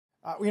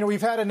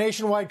We've had a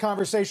nationwide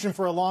conversation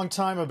for a long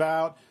time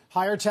about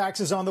higher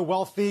taxes on the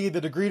wealthy,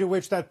 the degree to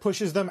which that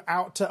pushes them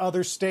out to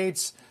other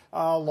states,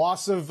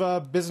 loss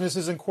of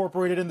businesses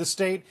incorporated in the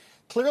state.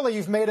 Clearly,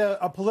 you've made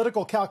a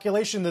political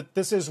calculation that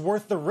this is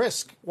worth the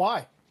risk.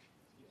 Why?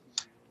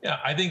 Yeah,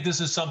 I think this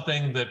is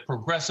something that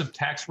progressive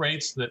tax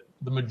rates that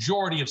the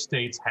majority of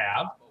states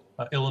have.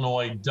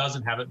 Illinois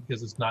doesn't have it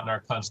because it's not in our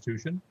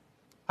Constitution.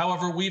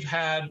 However, we've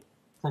had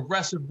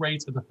progressive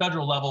rates at the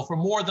federal level for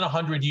more than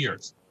 100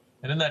 years.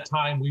 And in that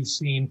time, we've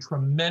seen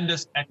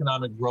tremendous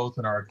economic growth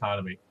in our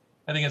economy.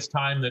 I think it's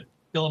time that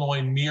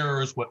Illinois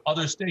mirrors what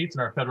other states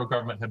and our federal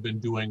government have been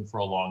doing for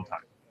a long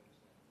time.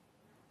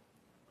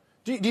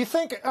 Do you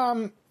think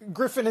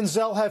Griffin and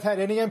Zell have had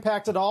any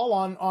impact at all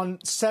on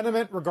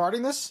sentiment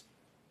regarding this?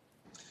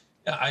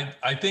 Yeah,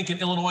 I think in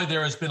Illinois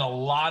there has been a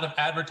lot of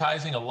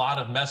advertising, a lot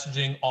of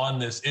messaging on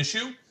this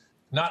issue.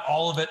 Not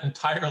all of it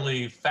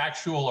entirely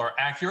factual or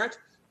accurate,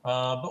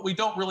 but we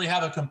don't really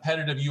have a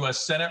competitive U.S.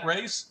 Senate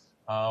race.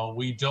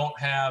 We don't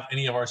have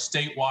any of our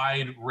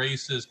statewide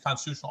races,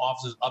 constitutional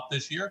offices up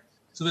this year.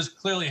 So this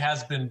clearly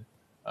has been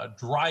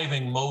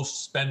driving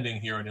most spending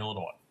here in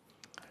Illinois.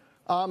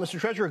 Mr.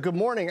 Treasurer, good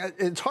morning.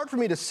 It's hard for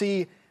me to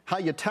see how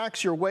you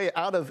tax your way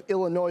out of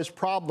Illinois'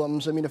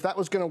 problems. I mean, if that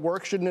was going to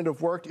work, shouldn't it have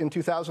worked in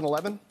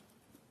 2011?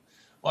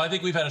 Well, I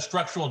think we've had a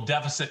structural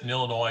deficit in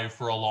Illinois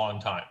for a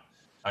long time.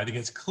 I think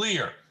it's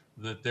clear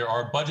that there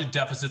are budget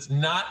deficits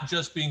not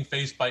just being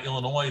faced by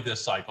Illinois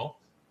this cycle,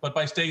 but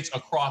by states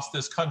across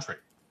this country.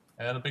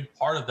 And a big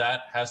part of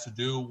that has to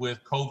do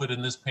with COVID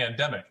and this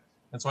pandemic.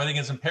 And so I think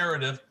it's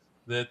imperative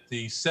that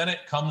the Senate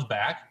comes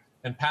back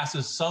and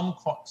passes some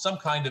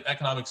kind of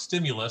economic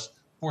stimulus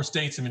for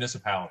states and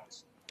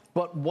municipalities.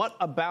 But what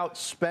about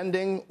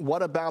spending?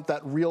 What about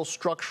that real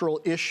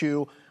structural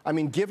issue? I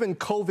mean, given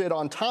COVID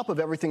on top of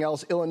everything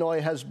else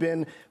Illinois has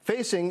been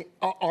facing,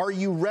 are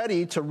you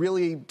ready to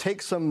really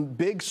take some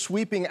big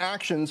sweeping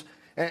actions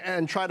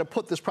and try to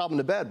put this problem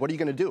to bed? What are you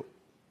going to do?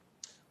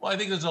 Well, I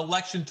think there's an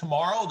election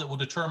tomorrow that will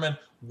determine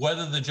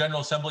whether the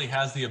General Assembly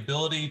has the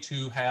ability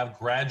to have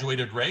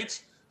graduated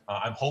rates.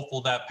 I'm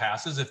hopeful that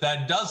passes. If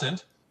that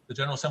doesn't, the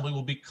General Assembly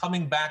will be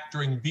coming back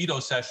during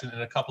veto session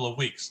in a couple of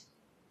weeks.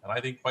 And I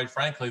think, quite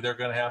frankly, they're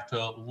going to have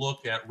to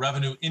look at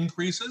revenue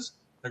increases.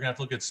 They're going to have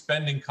to look at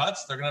spending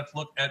cuts. They're going to have to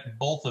look at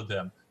both of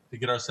them to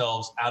get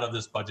ourselves out of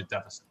this budget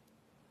deficit.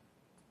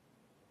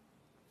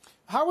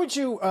 How would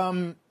you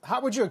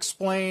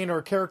explain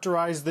or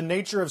characterize the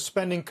nature of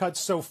spending cuts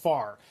so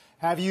far?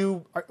 Have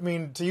you,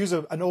 to use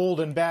an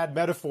old and bad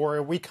metaphor,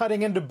 are we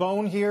cutting into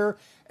bone here?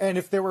 And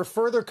if there were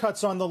further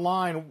cuts on the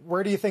line,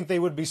 where do you think they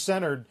would be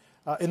centered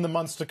in the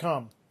months to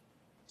come?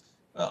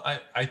 Well,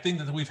 I think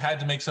that we've had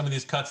to make some of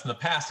these cuts in the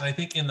past. And I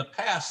think in the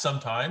past,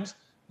 sometimes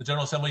the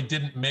General Assembly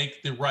didn't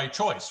make the right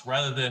choice.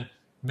 Rather than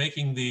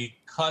making the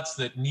cuts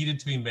that needed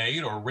to be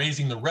made or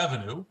raising the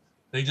revenue,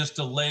 they just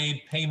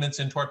delayed payments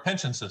into our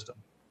pension system.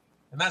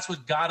 And that's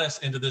what got us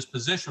into this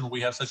position where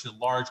we have such a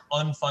large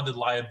unfunded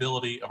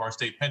liability of our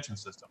state pension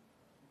system.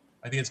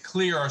 I think it's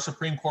clear our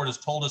Supreme Court has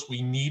told us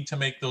we need to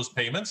make those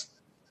payments.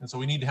 And so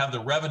we need to have the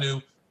revenue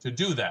to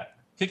do that.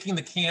 Kicking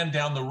the can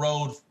down the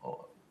road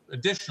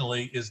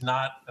additionally is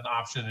not an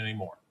option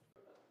anymore.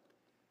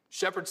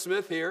 Shepard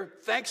Smith here.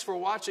 Thanks for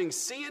watching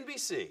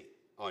CNBC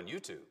on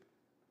YouTube.